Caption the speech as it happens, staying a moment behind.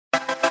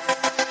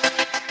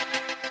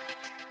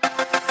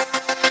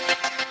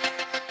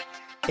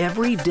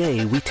Every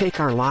day we take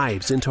our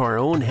lives into our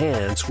own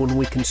hands when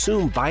we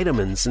consume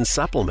vitamins and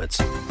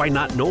supplements. By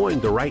not knowing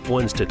the right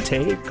ones to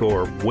take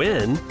or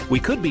when, we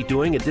could be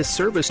doing a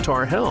disservice to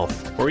our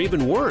health, or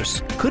even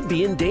worse, could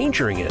be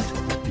endangering it.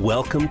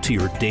 Welcome to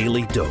your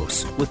Daily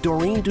Dose with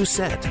Doreen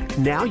Doucette.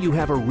 Now you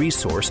have a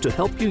resource to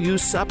help you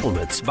use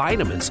supplements,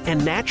 vitamins,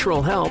 and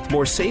natural health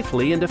more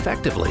safely and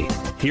effectively.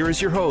 Here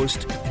is your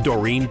host,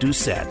 Doreen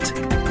Doucette.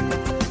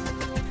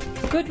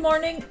 Good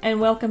morning and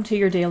welcome to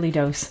your Daily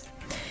Dose.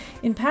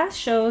 In past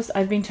shows,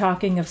 I've been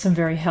talking of some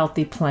very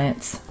healthy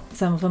plants,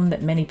 some of them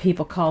that many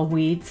people call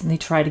weeds, and they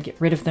try to get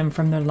rid of them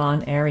from their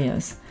lawn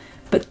areas.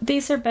 But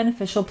these are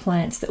beneficial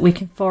plants that we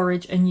can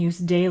forage and use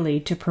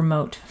daily to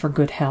promote for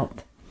good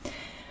health.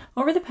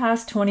 Over the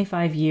past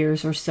 25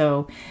 years or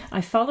so, I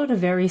followed a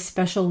very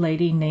special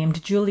lady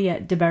named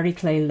Juliette de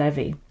Bairacli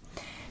Levy.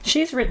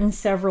 She's written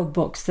several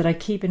books that I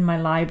keep in my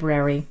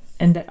library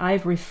and that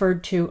I've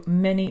referred to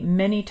many,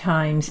 many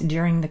times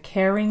during the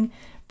caring,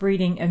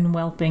 breeding, and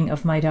whelping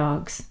of my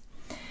dogs.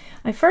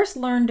 I first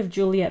learned of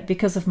Juliette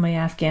because of my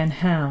Afghan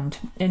hound,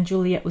 and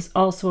Juliette was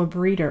also a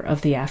breeder of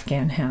the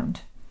Afghan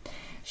hound.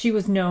 She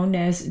was known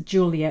as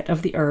Juliette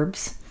of the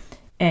Herbs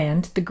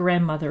and the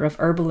Grandmother of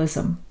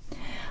Herbalism.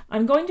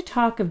 I'm going to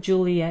talk of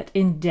Juliette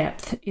in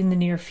depth in the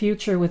near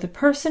future with a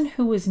person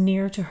who was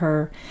near to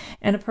her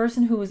and a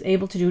person who was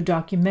able to do a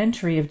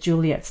documentary of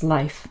Juliette's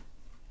life.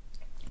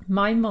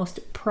 My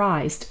most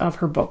prized of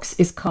her books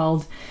is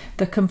called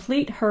The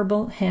Complete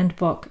Herbal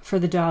Handbook for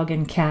the Dog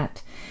and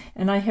Cat,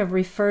 and I have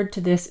referred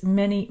to this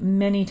many,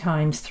 many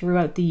times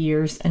throughout the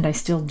years, and I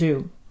still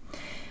do.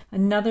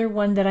 Another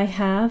one that I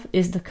have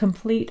is The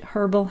Complete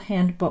Herbal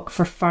Handbook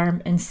for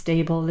Farm and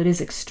Stable that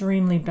is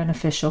extremely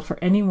beneficial for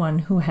anyone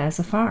who has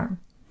a farm.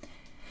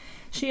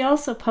 She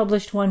also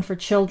published one for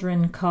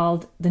children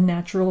called The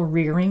Natural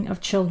Rearing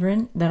of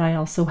Children that I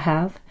also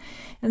have,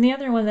 and the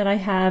other one that I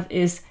have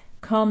is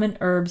Common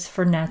Herbs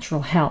for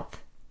Natural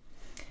Health.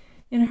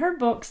 In her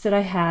books that I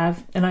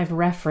have and I've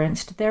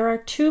referenced, there are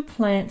two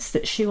plants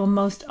that she will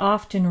most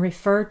often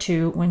refer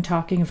to when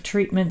talking of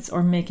treatments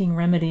or making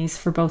remedies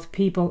for both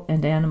people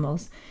and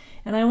animals.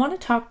 And I want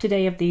to talk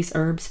today of these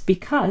herbs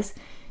because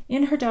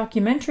in her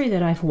documentary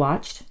that I've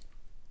watched,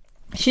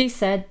 she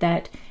said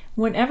that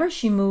whenever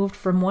she moved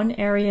from one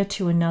area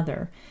to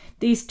another,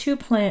 these two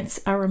plants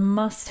are a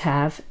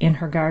must-have in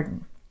her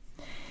garden.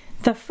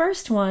 The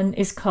first one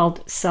is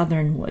called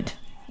Southernwood.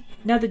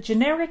 Now, the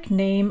generic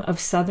name of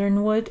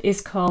Southernwood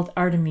is called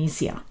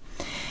Artemisia,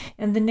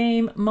 and the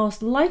name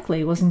most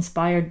likely was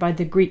inspired by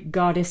the Greek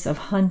goddess of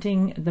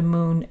hunting, the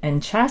moon,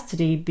 and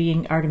chastity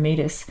being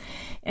Artemis,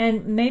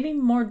 and maybe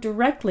more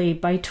directly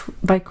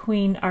by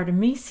Queen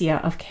Artemisia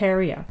of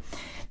Caria.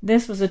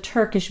 This was a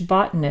Turkish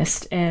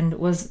botanist and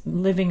was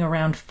living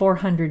around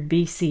 400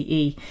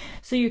 BCE,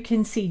 so you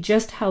can see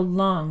just how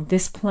long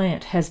this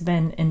plant has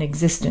been in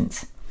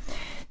existence.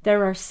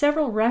 There are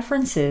several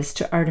references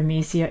to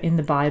Artemisia in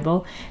the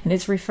Bible, and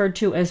it's referred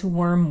to as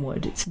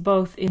wormwood. It's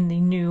both in the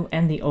New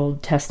and the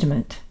Old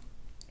Testament.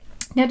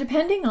 Now,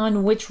 depending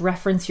on which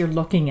reference you're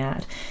looking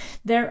at,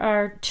 there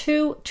are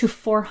 200 to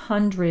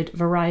 400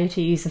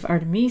 varieties of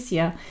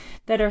Artemisia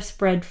that are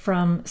spread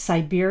from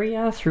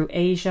Siberia through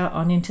Asia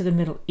on into the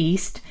Middle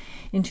East,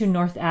 into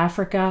North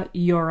Africa,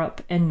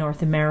 Europe, and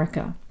North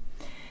America.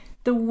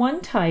 The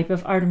one type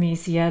of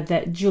Artemisia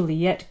that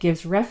Juliette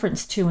gives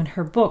reference to in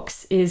her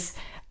books is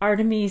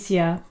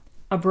Artemisia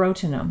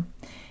abrotinum,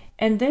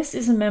 and this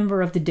is a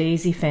member of the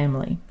daisy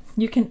family.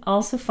 You can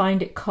also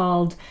find it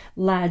called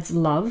lad's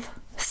love,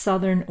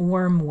 southern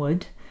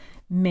wormwood,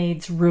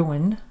 maid's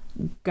ruin,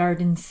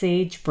 garden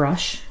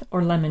sagebrush,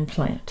 or lemon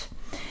plant.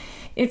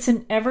 It's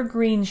an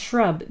evergreen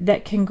shrub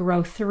that can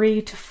grow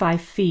 3 to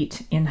 5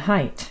 feet in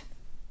height.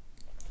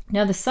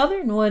 Now, the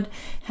southernwood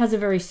has a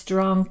very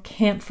strong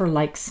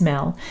camphor-like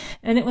smell,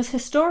 and it was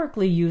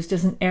historically used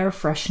as an air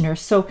freshener,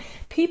 so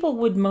people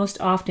would most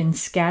often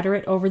scatter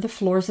it over the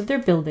floors of their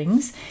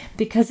buildings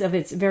because of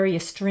its very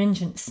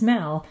astringent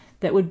smell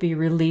that would be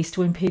released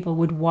when people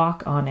would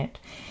walk on it.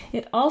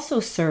 It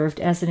also served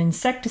as an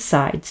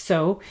insecticide,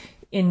 so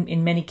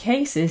in many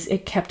cases,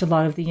 it kept a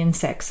lot of the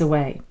insects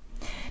away.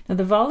 Now,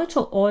 the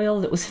volatile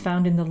oil that was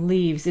found in the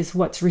leaves is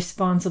what's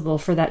responsible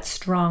for that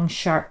strong,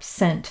 sharp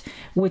scent,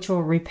 which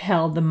will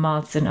repel the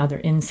moths and other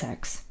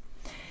insects.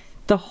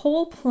 The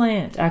whole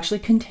plant actually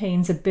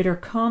contains a bitter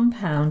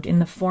compound in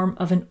the form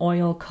of an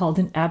oil called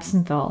an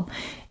absinthiol,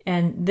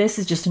 and this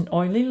is just an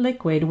oily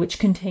liquid which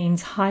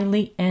contains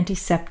highly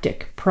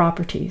antiseptic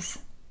properties.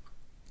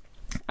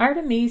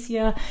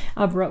 Artemisia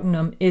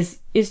abrotinum is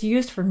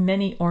used for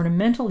many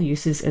ornamental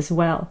uses as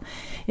well.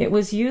 It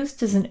was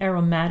used as an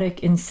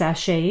aromatic in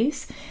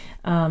sachets.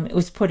 It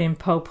was put in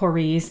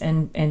potpourris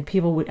and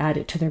people would add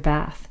it to their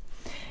bath.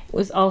 It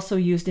was also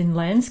used in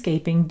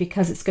landscaping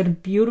because it's got a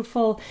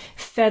beautiful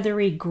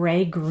feathery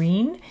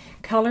gray-green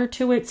color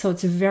to it, so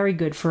it's very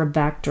good for a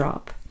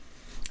backdrop.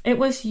 It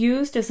was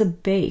used as a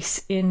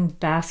base in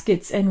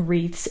baskets and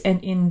wreaths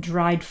and in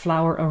dried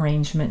flower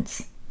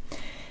arrangements.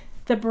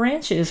 The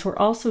branches were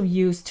also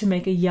used to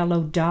make a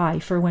yellow dye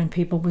for when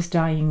people was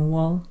dyeing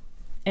wool.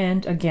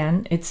 and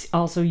again, it's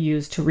also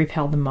used to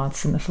repel the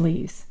moths and the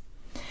fleas.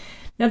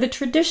 Now, the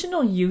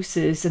traditional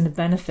uses and the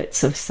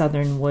benefits of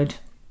southernwood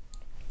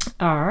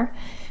are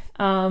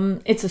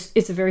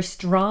it's a very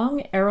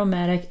strong,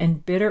 aromatic,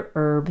 and bitter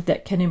herb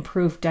that can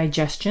improve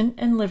digestion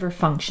and liver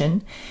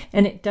function,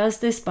 and it does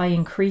this by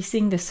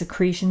increasing the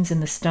secretions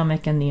in the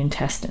stomach and the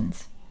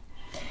intestines.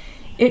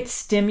 It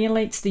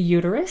stimulates the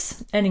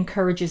uterus and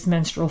encourages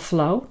menstrual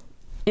flow.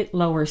 It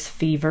lowers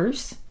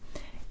fevers.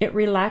 It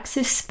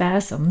relaxes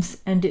spasms,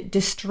 and it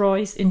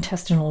destroys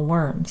intestinal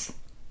worms.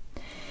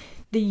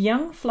 The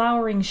young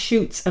flowering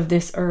shoots of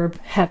this herb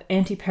have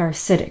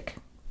antiparasitic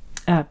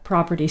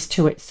properties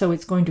to it, so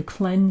it's going to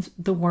cleanse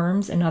the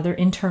worms and other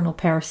internal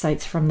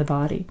parasites from the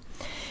body.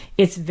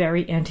 It's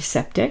very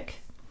antiseptic.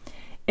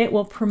 It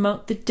will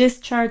promote the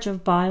discharge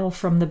of bile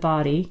from the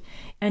body,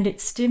 and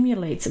it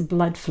stimulates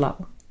blood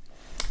flow.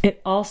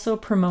 It also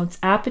promotes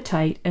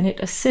appetite, and it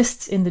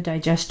assists in the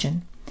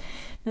digestion.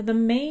 Now, the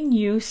main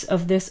use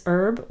of this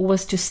herb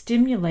was to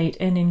stimulate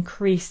and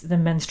increase the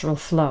menstrual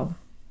flow.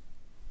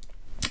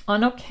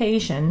 On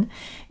occasion,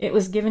 it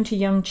was given to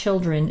young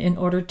children in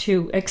order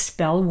to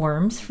expel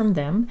worms from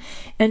them,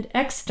 and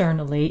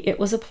externally, it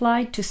was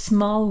applied to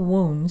small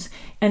wounds,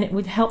 and it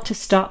would help to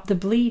stop the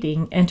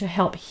bleeding and to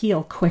help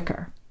heal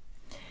quicker.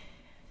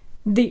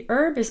 The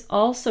herb is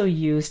also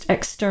used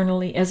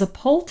externally as a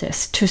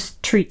poultice to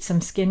treat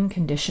some skin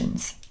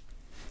conditions.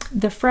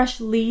 The fresh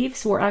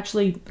leaves were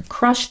actually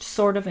crushed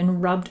sort of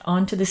and rubbed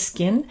onto the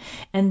skin,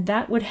 and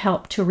that would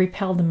help to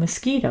repel the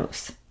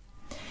mosquitoes.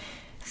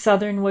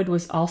 Southernwood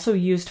was also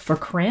used for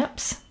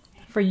cramps,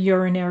 for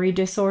urinary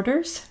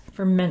disorders,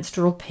 for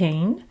menstrual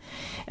pain,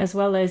 as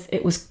well as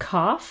it was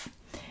cough,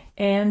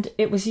 and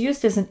it was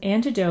used as an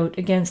antidote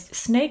against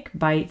snake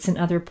bites and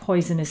other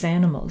poisonous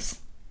animals.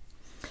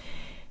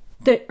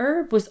 The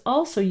herb was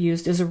also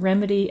used as a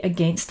remedy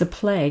against the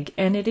plague,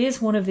 and it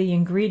is one of the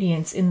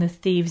ingredients in the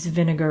thieves'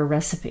 vinegar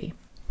recipe.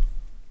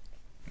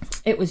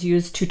 It was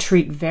used to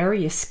treat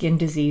various skin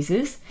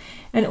diseases,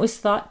 and it was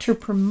thought to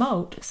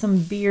promote some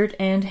beard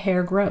and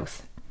hair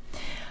growth.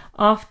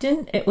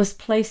 Often it was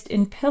placed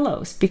in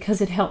pillows because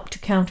it helped to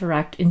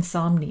counteract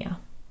insomnia.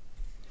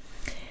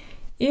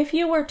 If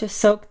you were to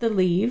soak the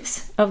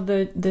leaves of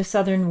the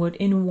southernwood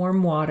in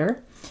warm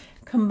water,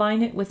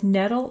 combine it with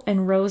nettle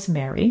and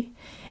rosemary,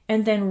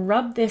 and then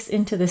rub this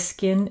into the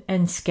skin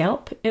and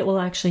scalp, it will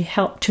actually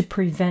help to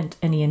prevent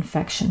any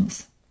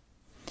infections.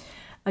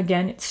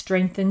 Again, it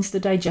strengthens the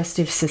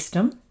digestive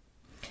system.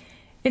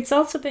 It's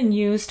also been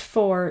used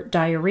for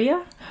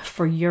diarrhea,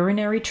 for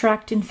urinary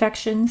tract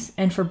infections,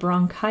 and for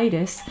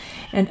bronchitis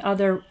and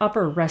other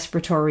upper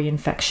respiratory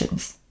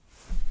infections.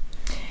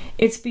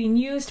 It's been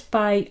used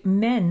by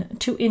men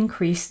to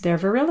increase their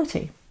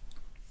virility.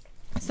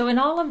 So in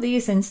all of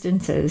these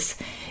instances,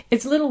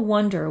 it's little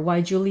wonder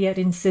why Juliette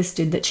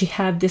insisted that she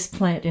have this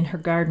plant in her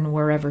garden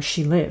wherever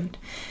she lived.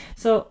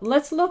 So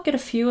let's look at a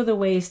few of the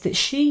ways that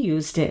she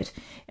used it.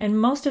 And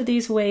most of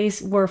these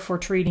ways were for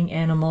treating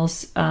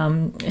animals.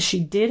 She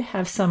did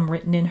have some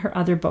written in her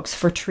other books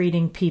for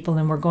treating people,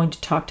 and we're going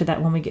to talk to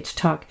that when we get to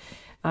talk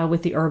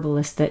with the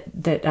herbalist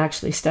that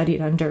actually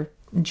studied under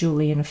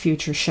Julie in a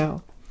future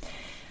show.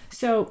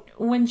 So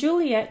when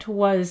Juliette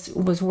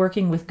was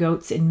working with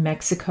goats in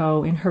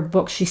Mexico, in her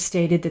book she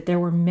stated that there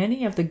were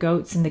many of the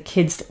goats and the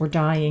kids that were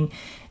dying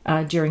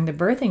during the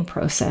birthing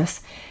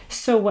process.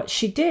 So what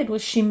she did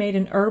was she made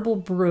an herbal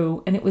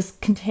brew, and it was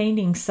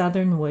containing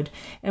southernwood.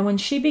 And when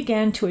she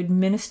began to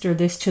administer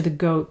this to the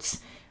goats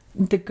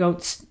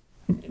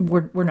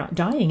were not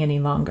dying any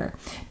longer.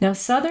 Now,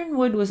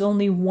 southernwood was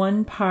only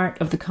one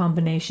part of the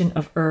combination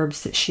of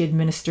herbs that she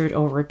administered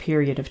over a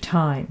period of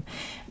time,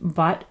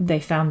 but they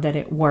found that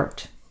it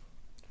worked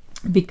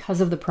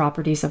because of the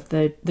properties of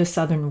the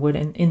southernwood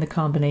in the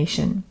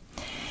combination.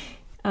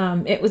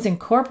 It was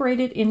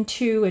incorporated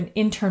into an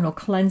internal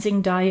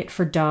cleansing diet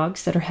for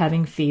dogs that are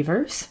having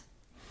fevers.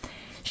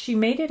 She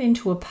made it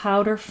into a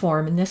powder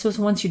form, and this was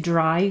once you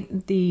dry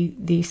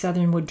the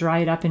southernwood, dry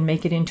it up and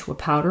make it into a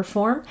powder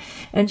form,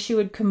 and she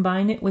would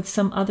combine it with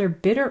some other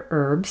bitter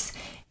herbs,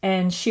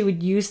 and she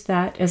would use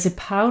that as a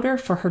powder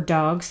for her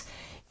dogs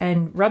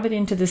and rub it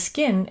into the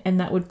skin, and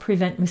that would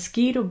prevent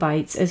mosquito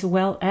bites as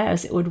well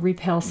as it would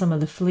repel some of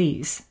the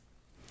fleas.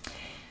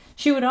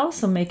 She would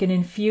also make an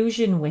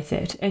infusion with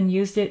it and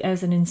used it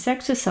as an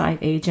insecticide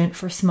agent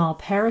for small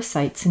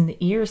parasites in the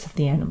ears of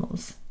the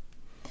animals.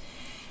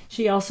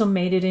 She also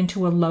made it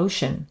into a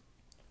lotion,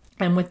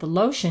 and with the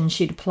lotion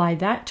she'd apply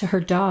that to her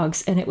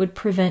dogs, and it would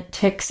prevent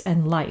ticks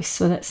and lice.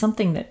 So that's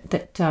something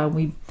that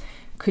we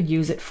could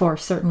use it for,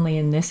 certainly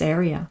in this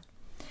area.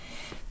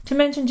 To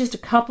mention just a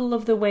couple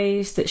of the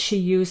ways that she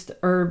used the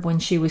herb when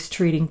she was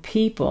treating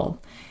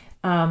people,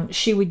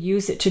 she would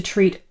use it to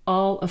treat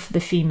all of the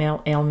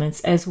female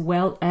ailments as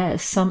well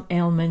as some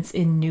ailments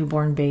in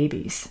newborn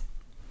babies.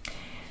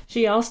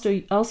 She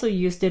also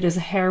used it as a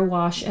hair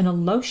wash and a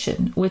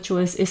lotion, which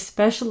was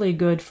especially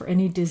good for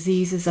any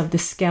diseases of the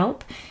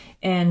scalp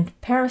and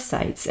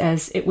parasites,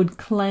 as it would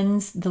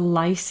cleanse the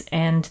lice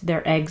and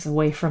their eggs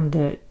away from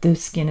the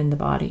skin and the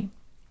body.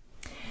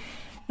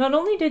 Not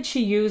only did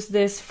she use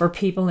this for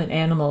people and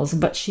animals,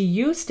 but she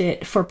used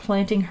it for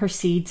planting her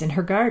seeds in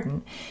her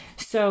garden.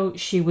 So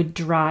she would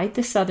dry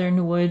the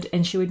southernwood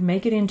and she would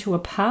make it into a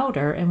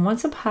powder. And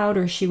once a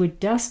powder, she would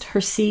dust her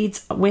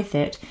seeds with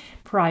it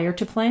prior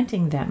to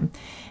planting them.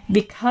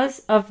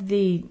 Because of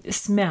the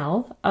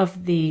smell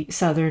of the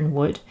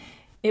southernwood,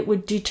 it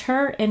would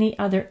deter any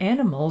other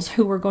animals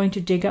who were going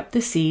to dig up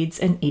the seeds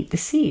and eat the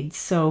seeds.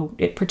 So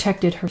it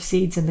protected her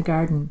seeds in the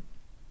garden.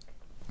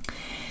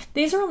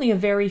 These are only a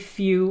very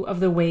few of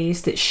the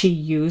ways that she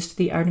used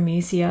the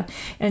Artemisia,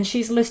 and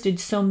she's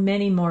listed so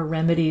many more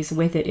remedies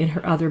with it in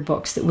her other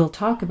books that we'll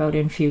talk about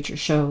in future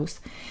shows.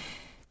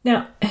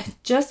 Now,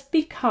 just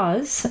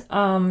because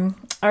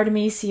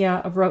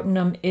Artemisia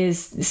abrotinum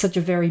is such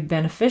a very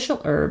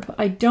beneficial herb,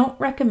 I don't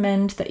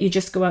recommend that you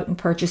just go out and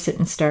purchase it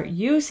and start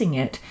using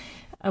it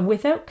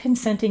without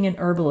consulting an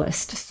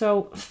herbalist.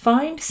 So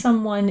find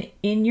someone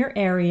in your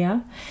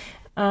area.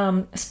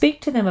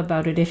 Speak to them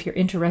about it if you're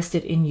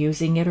interested in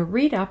using it, or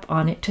read up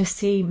on it to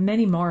see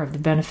many more of the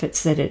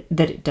benefits that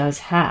it does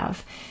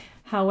have.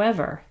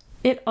 However,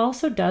 it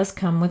also does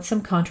come with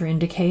some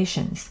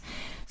contraindications.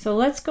 So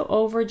let's go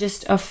over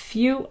just a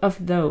few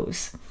of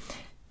those.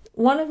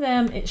 One of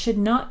them, it should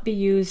not be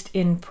used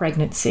in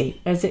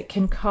pregnancy, as it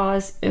can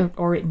cause,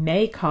 or it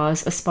may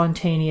cause, a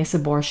spontaneous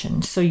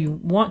abortion. So you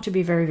want to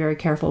be very, very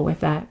careful with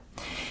that.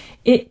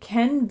 It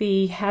can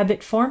be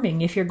habit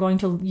forming if you're going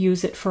to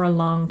use it for a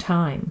long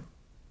time.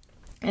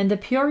 And the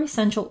pure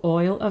essential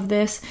oil of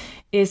this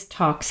is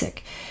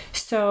toxic.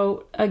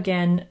 So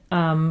again,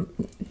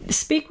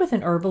 speak with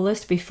an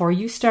herbalist before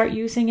you start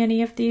using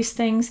any of these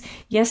things.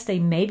 Yes, they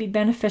may be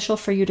beneficial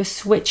for you to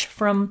switch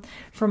from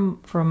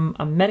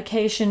a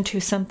medication to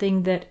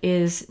something that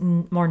is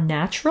more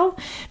natural,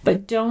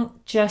 but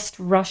don't just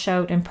rush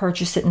out and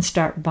purchase it and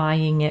start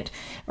buying it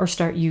or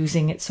start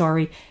using it.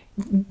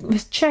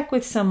 Check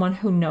with someone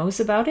who knows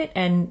about it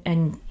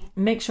and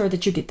make sure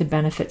that you get the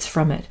benefits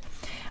from it.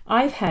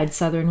 I've had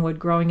southernwood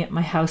growing at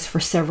my house for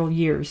several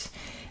years.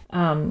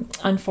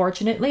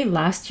 Unfortunately,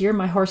 last year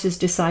my horses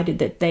decided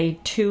that they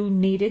too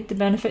needed the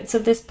benefits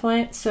of this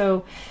plant,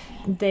 so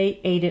they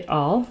ate it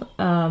all,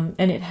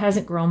 and it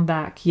hasn't grown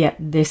back yet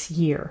this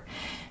year.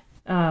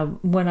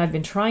 When I've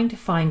been trying to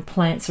find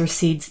plants or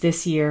seeds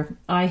this year,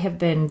 I have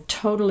been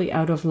totally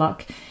out of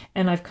luck,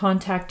 and I've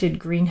contacted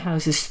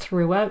greenhouses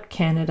throughout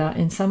Canada,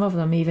 and some of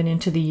them even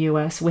into the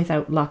US,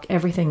 without luck.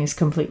 Everything is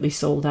completely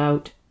sold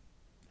out.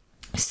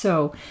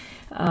 So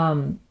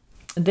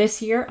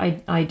this year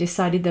I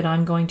decided that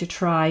I'm going to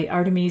try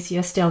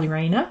Artemisia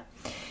stellarina,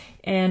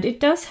 and it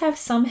does have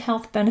some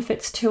health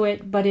benefits to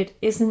it, but it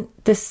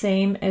isn't the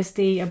same as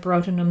the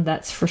abrotinum,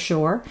 that's for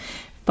sure.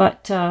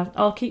 But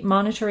I'll keep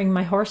monitoring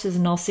my horses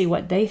and I'll see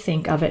what they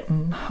think of it,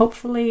 and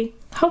hopefully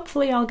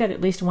I'll get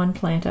at least one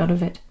plant out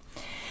of it.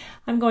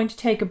 I'm going to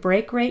take a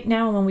break right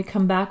now, and when we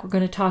come back, we're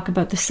going to talk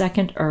about the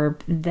second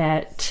herb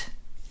that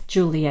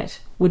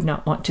Juliette would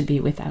not want to be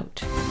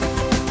without.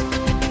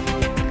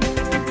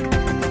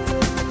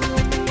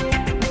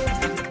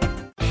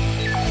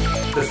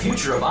 The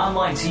future of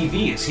online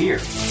TV is here.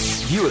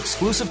 View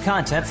exclusive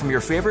content from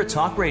your favorite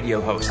talk radio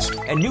hosts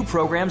and new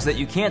programs that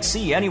you can't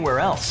see anywhere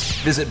else.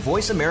 Visit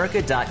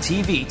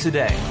voiceamerica.tv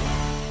today.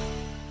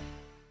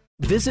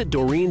 Visit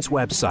Doreen's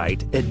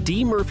website at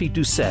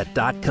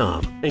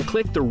dmurphydoucette.com and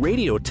click the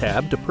radio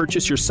tab to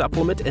purchase your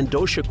supplement and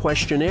dosha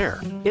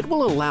questionnaire. It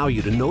will allow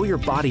you to know your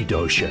body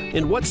dosha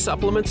and what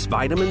supplements,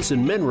 vitamins,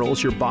 and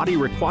minerals your body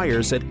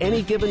requires at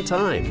any given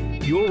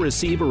time. You'll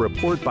receive a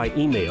report by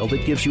email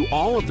that gives you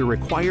all of the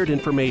required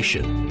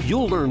information.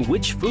 You'll learn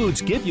which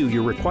foods give you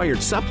your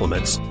required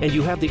supplements, and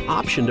you have the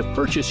option to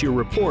purchase your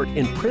report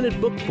in printed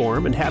book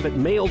form and have it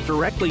mailed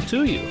directly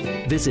to you.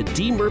 Visit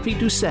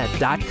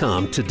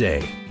dmurphydoucette.com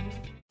today.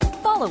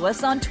 Follow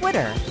us on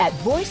Twitter at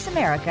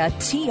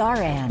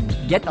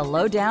VoiceAmericaTRN. Get the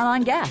lowdown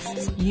on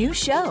guests, new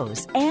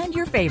shows, and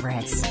your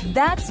favorites.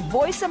 That's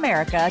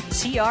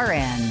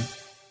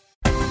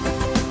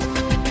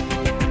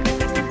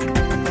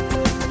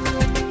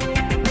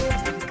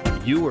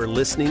VoiceAmericaTRN. You are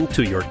listening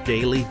to Your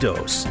Daily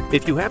Dose.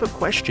 If you have a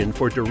question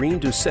for Doreen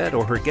Doucette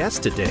or her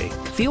guest today,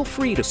 feel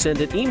free to send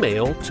an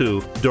email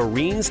to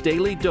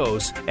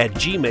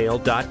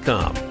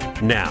doreensdailydose@gmail.com.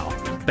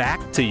 Now,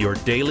 back to Your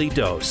Daily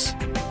Dose.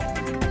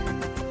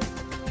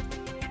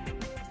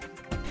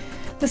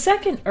 The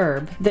second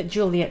herb that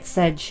Juliette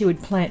said she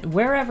would plant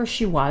wherever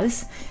she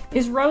was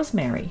is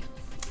rosemary.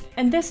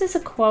 And this is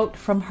a quote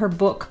from her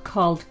book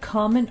called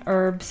Common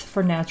Herbs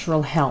for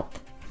Natural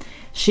Health.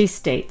 She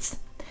states,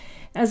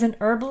 "As an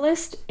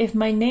herbalist, if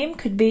my name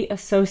could be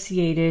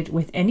associated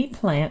with any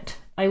plant,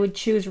 I would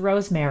choose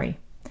rosemary.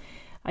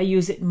 I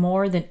use it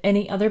more than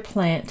any other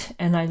plant,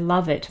 and I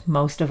love it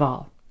most of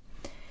all."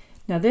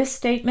 Now, this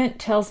statement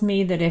tells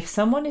me that if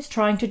someone is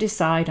trying to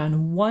decide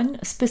on one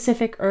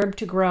specific herb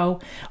to grow,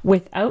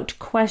 without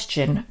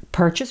question,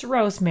 purchase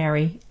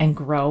rosemary and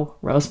grow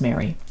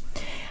rosemary.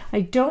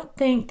 I don't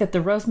think that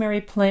the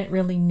rosemary plant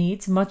really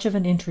needs much of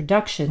an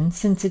introduction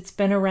since it's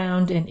been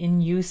around and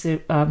in use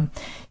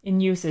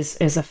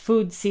as a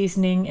food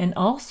seasoning and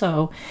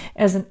also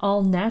as an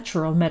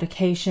all-natural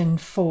medication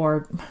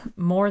for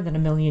more than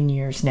 1 million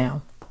years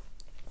now.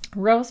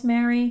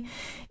 Rosemary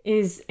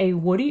is a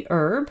woody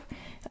herb,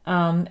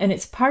 and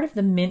it's part of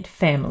the mint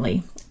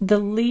family. The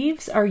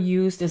leaves are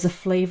used as a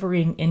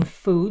flavoring in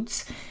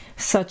foods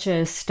such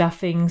as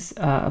stuffings,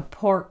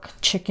 pork,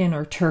 chicken,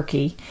 or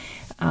turkey.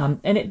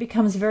 And it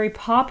becomes very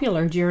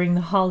popular during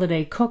the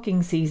holiday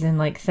cooking season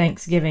like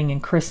Thanksgiving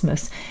and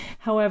Christmas.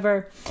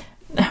 However,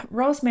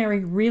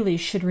 rosemary really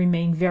should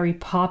remain very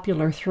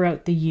popular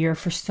throughout the year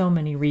for so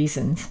many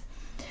reasons.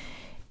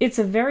 It's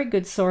a very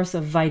good source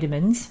of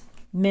vitamins,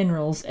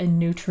 minerals, and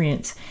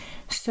nutrients.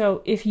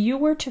 So if you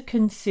were to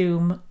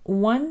consume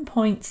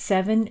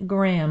 1.7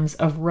 grams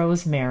of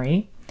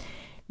rosemary,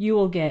 you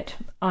will get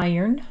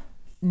iron,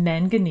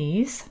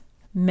 manganese,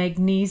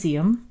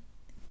 magnesium,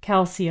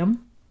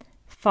 calcium,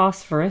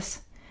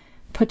 phosphorus,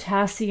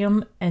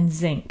 potassium, and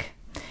zinc.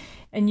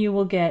 And you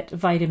will get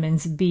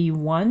vitamins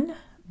B1,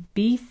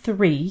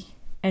 B3,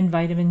 and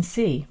vitamin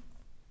C.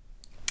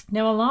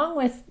 Now, along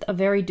with a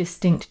very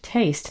distinct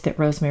taste that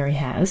rosemary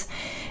has,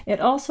 it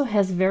also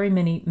has very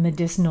many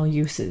medicinal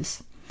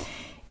uses.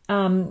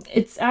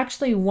 It's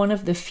actually one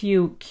of the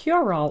few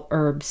cure-all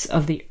herbs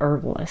of the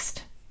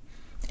herbalist.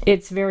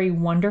 It's very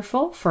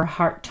wonderful for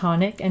heart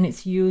tonic, and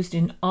it's used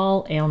in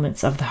all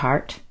ailments of the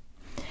heart.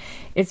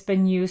 It's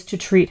been used to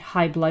treat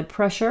high blood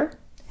pressure,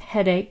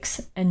 headaches,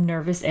 and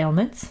nervous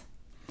ailments.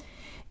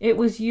 It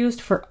was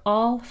used for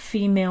all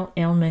female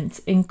ailments,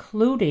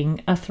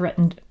 including a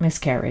threatened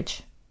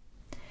miscarriage.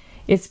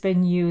 It's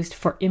been used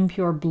for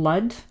impure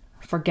blood,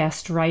 for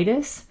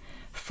gastritis,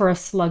 for a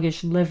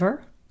sluggish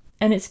liver,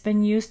 and it's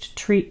been used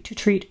to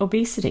treat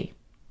obesity.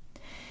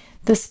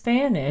 The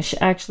Spanish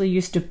actually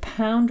used to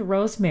pound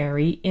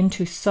rosemary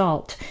into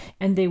salt,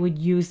 and they would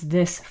use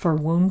this for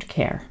wound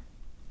care.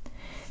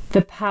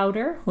 The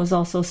powder was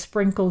also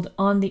sprinkled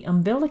on the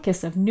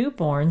umbilicus of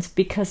newborns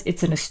because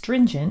it's an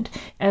astringent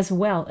as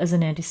well as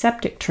an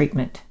antiseptic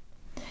treatment.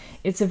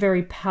 It's a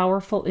very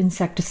powerful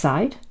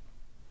insecticide.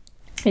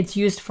 It's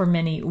used for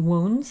many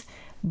wounds,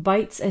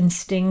 bites, and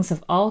stings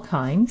of all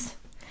kinds.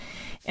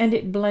 And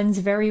it blends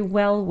very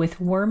well with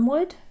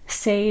wormwood,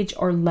 sage,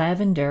 or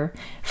lavender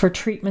for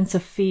treatments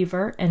of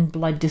fever and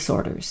blood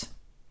disorders.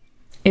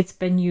 It's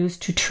been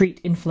used to treat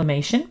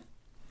inflammation.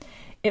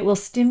 It will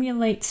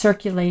stimulate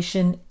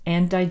circulation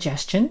and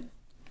digestion.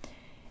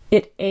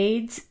 It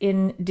aids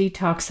in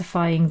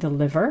detoxifying the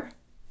liver.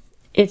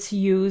 It's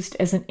used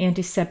as an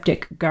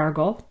antiseptic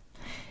gargle.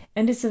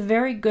 And it's a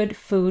very good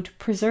food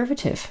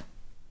preservative.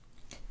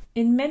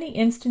 In many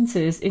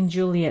instances in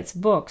Juliette's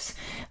books,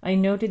 I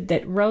noted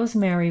that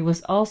rosemary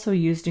was also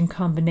used in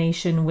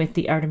combination with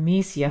the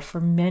artemisia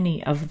for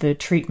many of the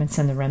treatments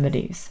and the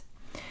remedies.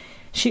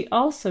 She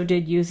also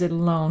did use it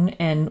alone,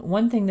 and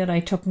one thing that I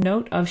took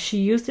note of, she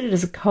used it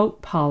as a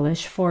coat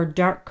polish for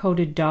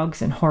dark-coated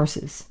dogs and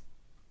horses.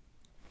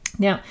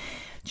 Now,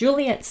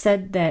 Juliette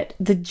said that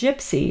the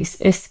gypsies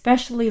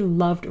especially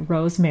loved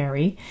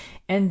rosemary,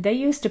 and they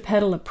used to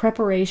peddle a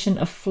preparation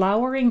of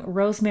flowering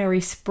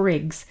rosemary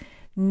sprigs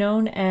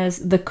known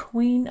as the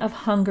Queen of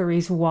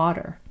Hungary's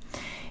water.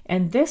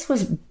 And this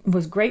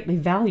was greatly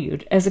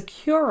valued as a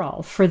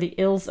cure-all for the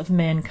ills of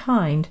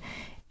mankind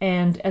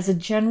and as a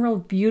general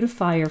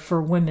beautifier for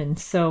women.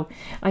 So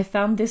I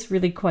found this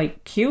really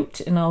quite cute,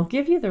 and I'll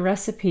give you the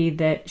recipe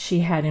that she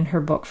had in her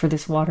book for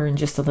this water in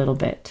just a little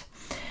bit.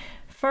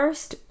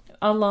 First,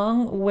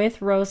 along with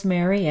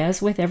rosemary,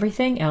 as with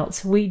everything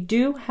else, we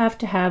do have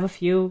to have a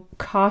few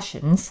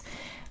cautions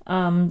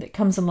that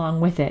comes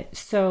along with it.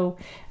 So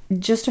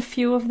just a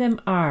few of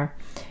them are: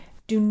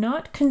 do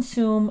not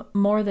consume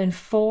more than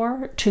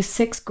 4 to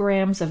 6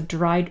 grams of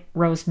dried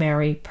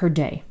rosemary per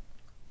day.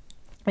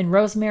 And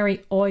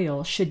rosemary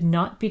oil should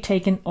not be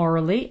taken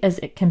orally as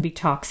it can be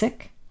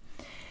toxic.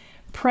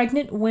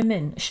 Pregnant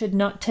women should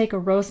not take a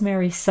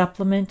rosemary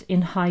supplement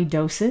in high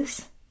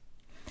doses.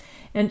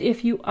 And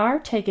if you are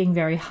taking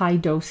very high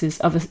doses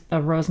of a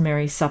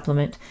rosemary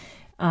supplement,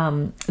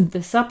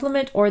 the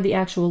supplement or the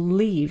actual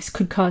leaves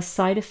could cause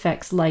side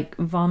effects like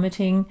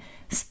vomiting,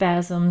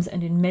 spasms,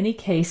 and in many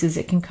cases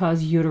it can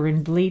cause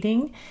uterine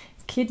bleeding,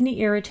 kidney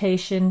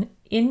irritation,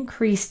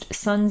 increased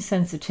sun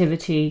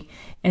sensitivity,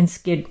 and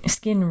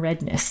skin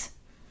redness.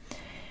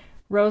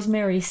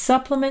 Rosemary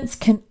supplements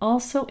can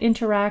also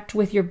interact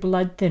with your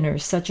blood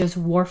thinners such as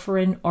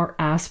warfarin or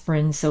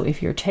aspirin. So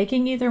if you're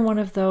taking either one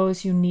of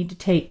those, you need to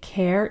take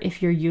care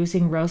if you're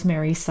using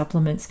rosemary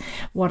supplements.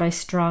 What I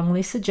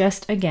strongly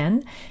suggest,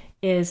 again,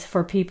 is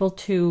for people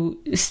to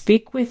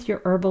speak with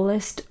your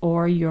herbalist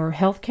or your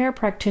healthcare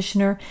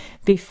practitioner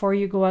before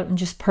you go out and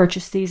just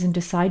purchase these and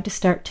decide to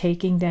start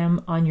taking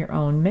them on your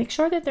own. Make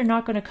sure that they're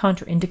not going to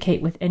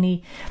contraindicate with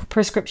any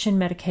prescription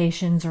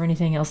medications or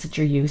anything else that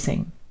you're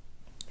using.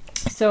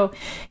 So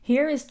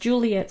here is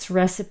Juliette's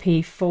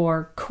recipe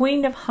for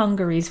Queen of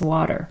Hungary's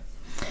water.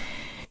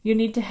 You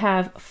need to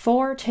have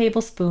 4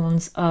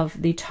 tablespoons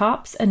of the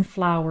tops and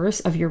flowers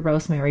of your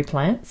rosemary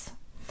plants.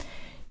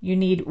 You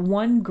need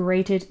 1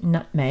 grated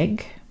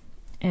nutmeg,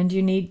 and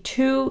you need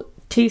 2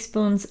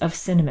 teaspoons of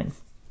cinnamon.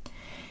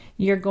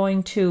 You're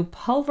going to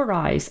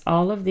pulverize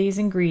all of these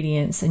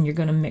ingredients and you're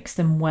going to mix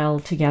them well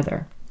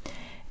together.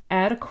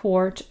 Add a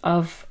quart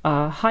of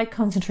high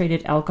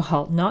concentrated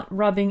alcohol, not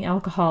rubbing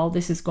alcohol.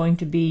 This is going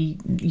to be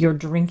your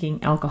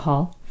drinking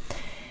alcohol.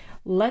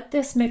 Let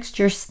this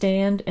mixture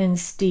stand and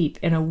steep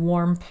in a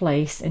warm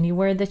place.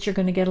 Anywhere that you're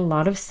going to get a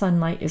lot of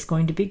sunlight is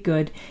going to be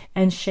good,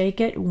 and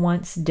shake it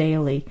once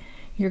daily.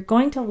 You're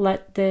going to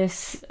let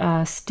this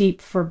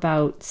steep for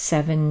about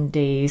 7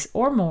 days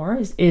or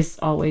more is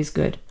always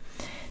good.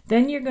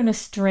 Then you're going to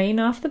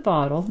strain off the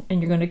bottle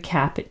and you're going to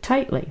cap it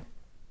tightly.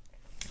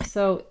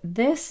 So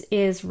this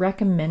is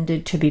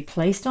recommended to be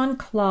placed on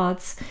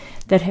cloths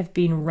that have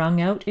been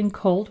wrung out in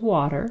cold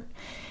water.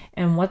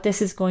 And what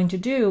this is going to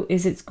do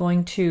is it's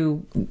going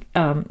to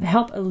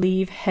help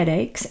alleviate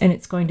headaches, and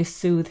it's going to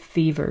soothe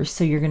fevers.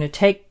 So you're going to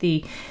take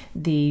the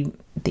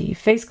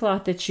face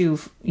cloth that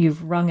you've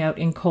wrung out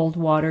in cold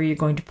water. You're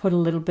going to put a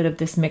little bit of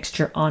this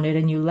mixture on it,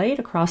 and you lay it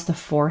across the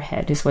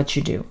forehead is what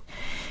you do.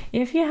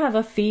 If you have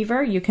a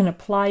fever, you can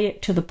apply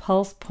it to the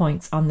pulse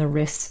points on the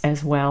wrists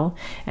as well,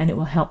 and it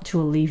will help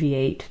to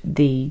alleviate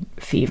the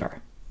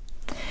fever.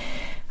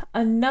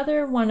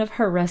 Another one of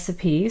her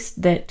recipes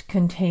that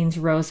contains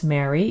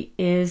rosemary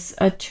is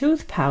a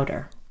tooth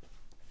powder.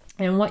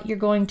 And what you're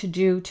going to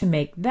do to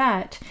make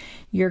that,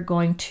 you're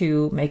going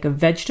to make a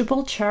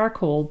vegetable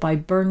charcoal by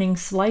burning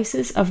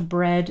slices of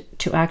bread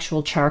to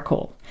actual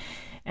charcoal.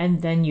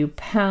 And then you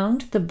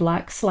pound the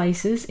black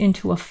slices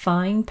into a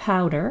fine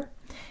powder,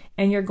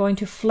 and you're going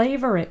to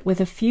flavor it with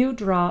a few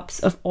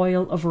drops of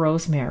oil of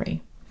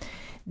rosemary.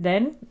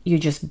 Then you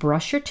just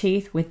brush your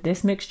teeth with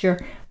this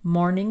mixture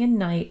morning and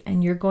night,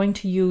 and you're going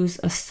to use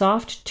a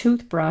soft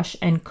toothbrush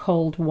and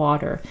cold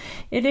water.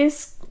 It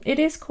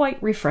is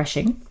quite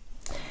refreshing.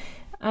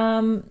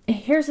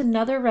 Here's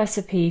another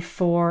recipe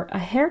for a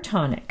hair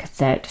tonic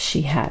that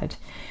she had.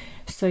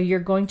 So you're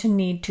going to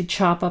need to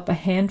chop up a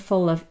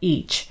handful of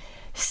each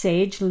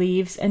sage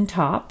leaves and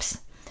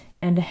tops,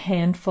 and a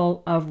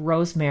handful of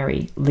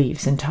rosemary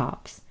leaves and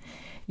tops.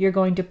 You're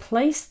going to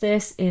place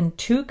this in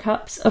 2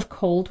 cups of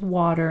cold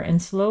water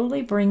and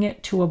slowly bring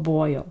it to a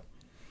boil.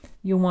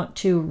 You want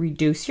to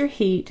reduce your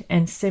heat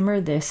and simmer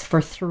this for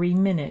 3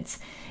 minutes,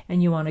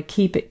 and you want to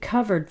keep it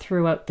covered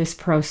throughout this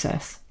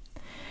process.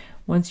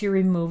 Once you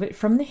remove it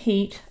from the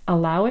heat,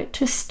 allow it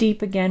to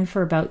steep again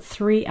for about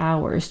 3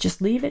 hours.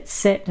 Just leave it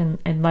sit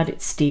and let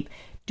it steep.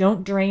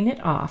 Don't drain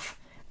it off.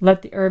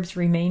 Let the herbs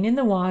remain in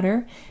the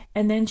water,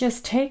 and then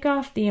just take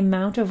off the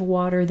amount of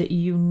water that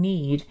you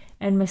need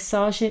and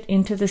massage it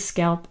into the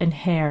scalp and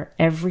hair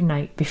every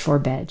night before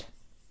bed.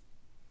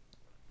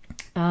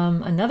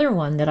 Another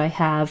one that I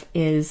have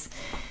is,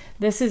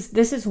 this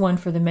is one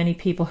for the many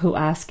people who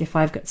ask if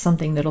I've got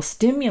something that'll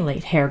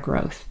stimulate hair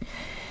growth.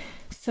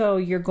 So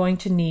you're going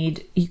to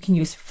need, you can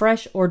use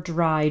fresh or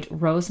dried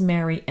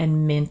rosemary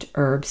and mint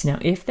herbs. Now,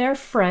 if they're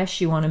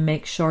fresh, you want to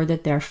make sure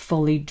that they're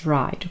fully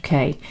dried,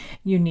 okay?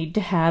 You need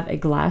to have a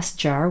glass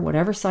jar,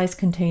 whatever size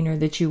container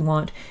that you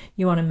want.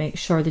 You want to make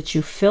sure that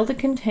you fill the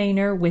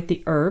container with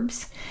the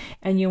herbs,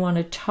 and you want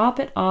to top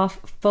it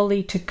off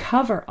fully to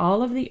cover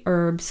all of the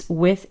herbs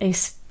with a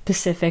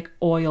specific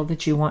oil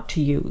that you want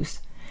to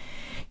use.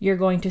 You're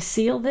going to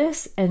seal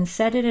this and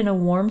set it in a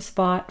warm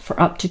spot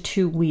for up to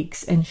 2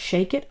 weeks, and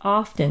shake it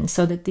often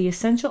so that the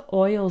essential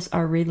oils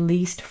are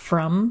released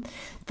from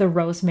the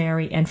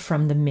rosemary and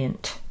from the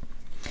mint.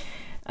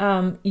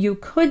 You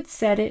could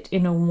set it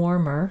in a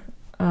warmer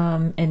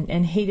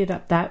and heat it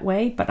up that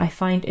way, but I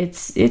find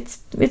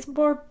it's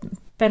more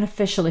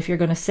beneficial if you're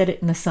going to set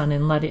it in the sun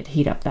and let it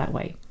heat up that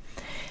way.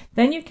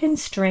 Then you can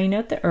strain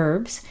out the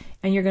herbs,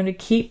 and you're going to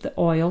keep the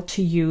oil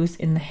to use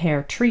in the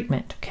hair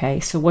treatment, okay?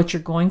 So what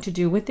you're going to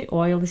do with the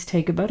oil is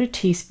take about a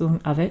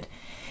teaspoon of it,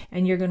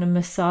 and you're going to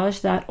massage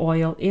that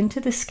oil into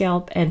the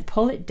scalp and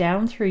pull it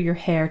down through your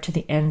hair to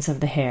the ends of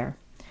the hair.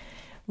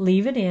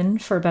 Leave it in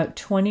for about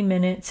 20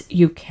 minutes.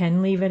 You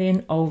can leave it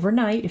in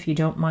overnight if you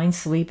don't mind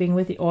sleeping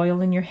with the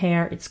oil in your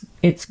hair.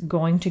 It's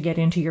going to get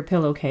into your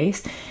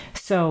pillowcase,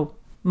 so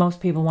most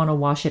people want to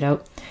wash it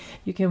out.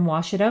 You can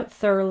wash it out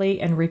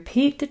thoroughly and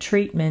repeat the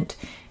treatment.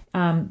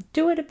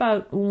 Do it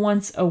about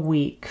once a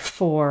week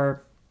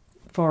for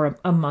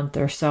a month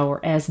or so,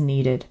 or as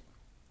needed.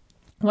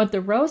 What the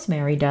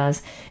rosemary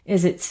does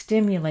is it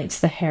stimulates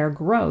the hair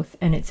growth,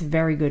 and it's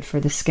very good for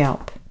the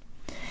scalp.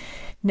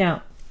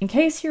 Now, in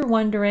case you're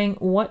wondering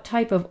what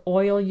type of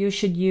oil you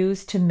should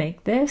use to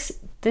make this,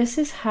 this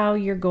is how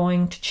you're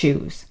going to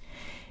choose.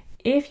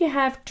 If you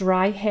have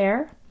dry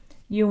hair,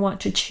 you want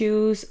to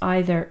choose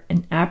either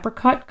an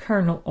apricot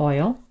kernel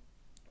oil,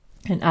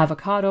 an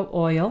avocado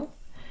oil,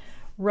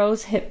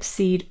 rosehip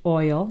seed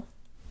oil,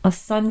 a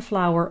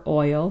sunflower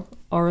oil,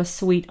 or a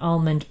sweet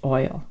almond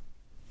oil.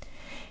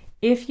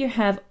 If you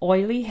have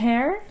oily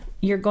hair,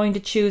 you're going to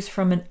choose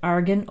from an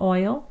argan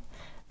oil,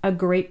 a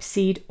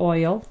grapeseed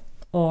oil,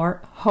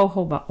 or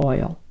jojoba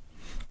oil.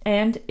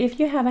 And if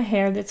you have a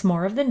hair that's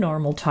more of the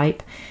normal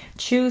type,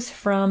 choose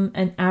from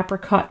an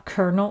apricot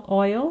kernel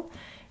oil,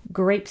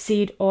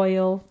 grapeseed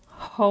oil,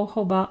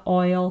 jojoba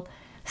oil,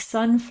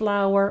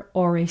 sunflower,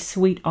 or a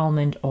sweet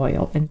almond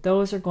oil. And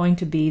those are going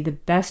to be the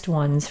best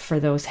ones for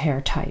those hair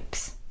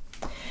types.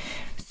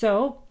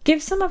 So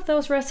give some of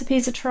those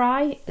recipes a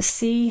try.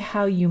 See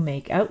how you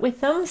make out with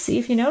them. See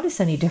if you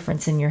notice any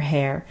difference in your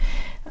hair.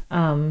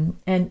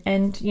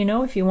 And you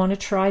know, if you want to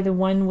try the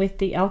one with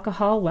the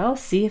alcohol, well,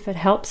 see if it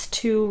helps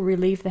to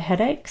relieve the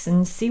headaches,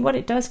 and see what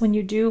it does when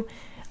you do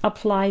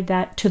apply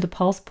that to the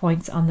pulse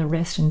points on the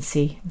wrist and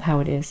see how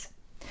it is.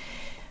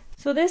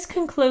 So this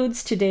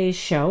concludes today's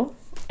show,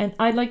 and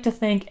I'd like to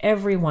thank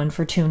everyone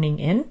for tuning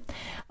in.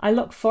 I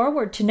look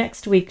forward to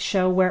next week's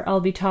show, where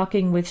I'll be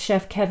talking with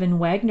Chef Kevin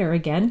Wagner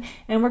again,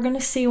 and we're going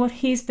to see what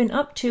he's been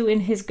up to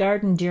in his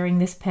garden during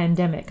this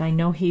pandemic. I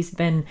know he's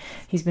been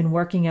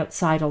working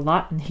outside a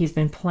lot, and he's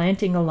been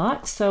planting a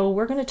lot, so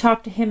we're going to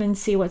talk to him and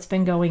see what's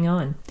been going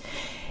on.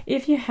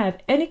 If you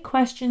have any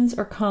questions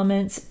or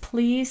comments,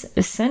 please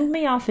send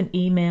me off an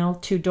email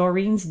to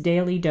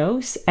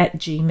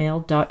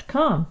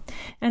Doreen'sDailyDose@gmail.com.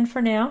 And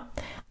for now,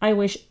 I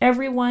wish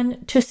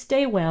everyone to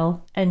stay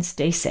well and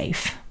stay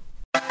safe.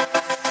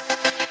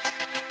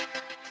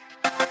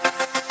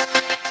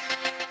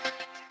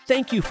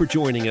 Thank you for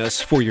joining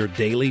us for your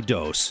Daily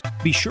Dose.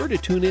 Be sure to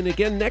tune in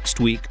again next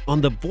week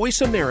on the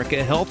Voice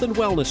America Health and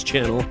Wellness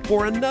channel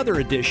for another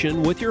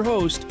edition with your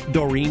host,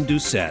 Doreen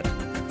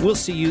Doucette. We'll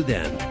see you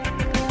then.